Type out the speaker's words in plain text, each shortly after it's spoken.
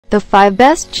The 5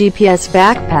 best GPS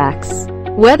backpacks.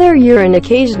 Whether you're an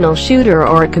occasional shooter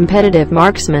or a competitive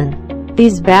marksman,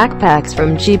 these backpacks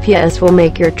from GPS will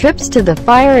make your trips to the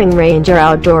firing range or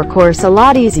outdoor course a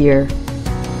lot easier.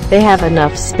 They have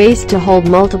enough space to hold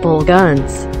multiple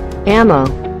guns, ammo,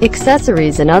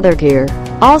 accessories and other gear.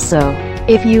 Also,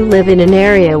 if you live in an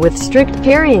area with strict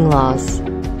carrying laws,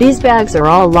 these bags are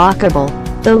all lockable.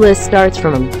 The list starts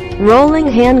from rolling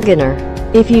handgunner.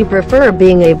 If you prefer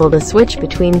being able to switch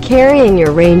between carrying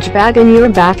your range bag on your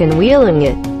back and wheeling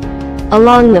it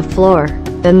along the floor,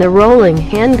 then the rolling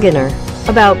handgunner,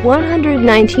 about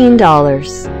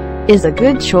 $119, is a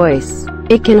good choice.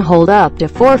 It can hold up to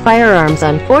 4 firearms.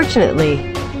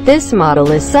 Unfortunately, this model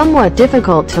is somewhat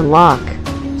difficult to lock.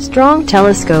 Strong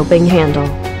telescoping handle,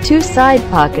 2 side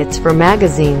pockets for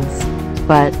magazines,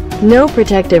 but no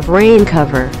protective rain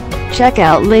cover. Check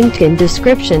out link in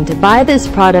description to buy this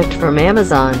product from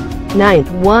Amazon.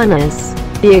 9th one is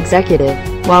the Executive.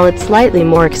 While it's slightly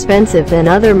more expensive than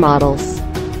other models,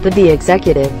 the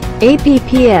Executive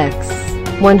APPX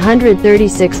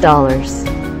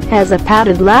 $136 has a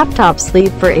padded laptop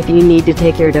sleeve for if you need to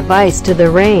take your device to the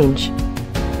range.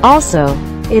 Also,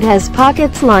 it has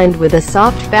pockets lined with a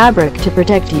soft fabric to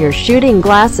protect your shooting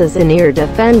glasses and ear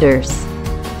defenders.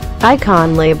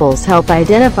 Icon labels help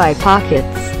identify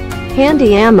pockets.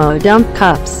 Handy ammo dump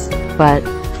cups, but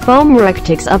foam rack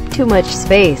takes up too much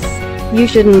space. You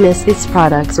shouldn't miss this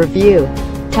product's review.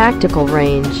 Tactical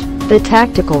range. The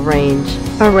tactical range,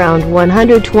 around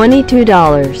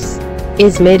 $122,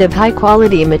 is made of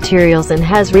high-quality materials and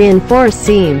has reinforced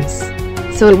seams,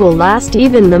 so it will last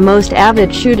even the most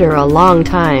avid shooter a long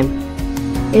time.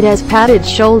 It has padded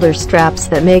shoulder straps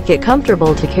that make it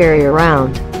comfortable to carry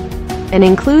around, and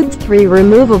includes 3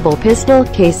 removable pistol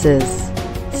cases.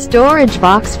 Storage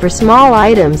box for small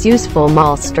items, useful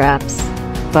mall straps,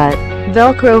 but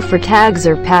Velcro for tags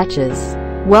or patches.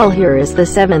 Well, here is the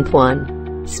 7th one.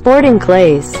 Sporting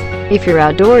clays. If you're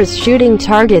outdoors shooting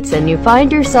targets and you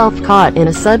find yourself caught in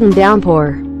a sudden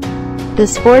downpour, the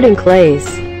Sporting Clays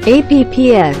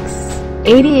APPX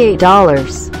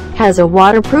 $88 has a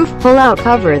waterproof pull-out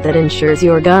cover that ensures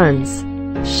your guns,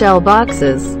 shell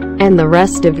boxes, and the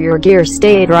rest of your gear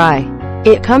stay dry.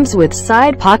 It comes with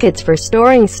side pockets for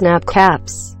storing snap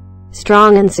caps,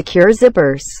 strong and secure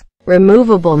zippers,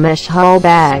 removable mesh hull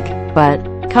bag, but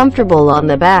comfortable on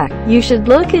the back. You should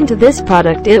look into this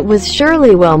product. It was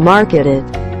surely well marketed.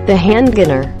 The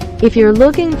handgunner. If you're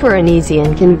looking for an easy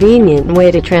and convenient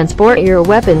way to transport your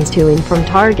weapons to and from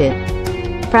target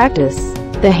practice,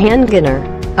 the handgunner,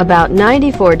 about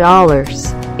 $94,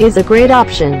 is a great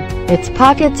option. Its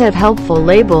pockets have helpful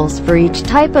labels for each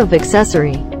type of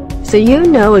accessory, so you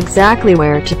know exactly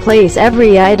where to place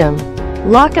every item.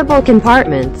 Lockable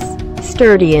compartments,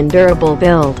 sturdy and durable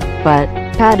build, but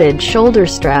padded shoulder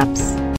straps.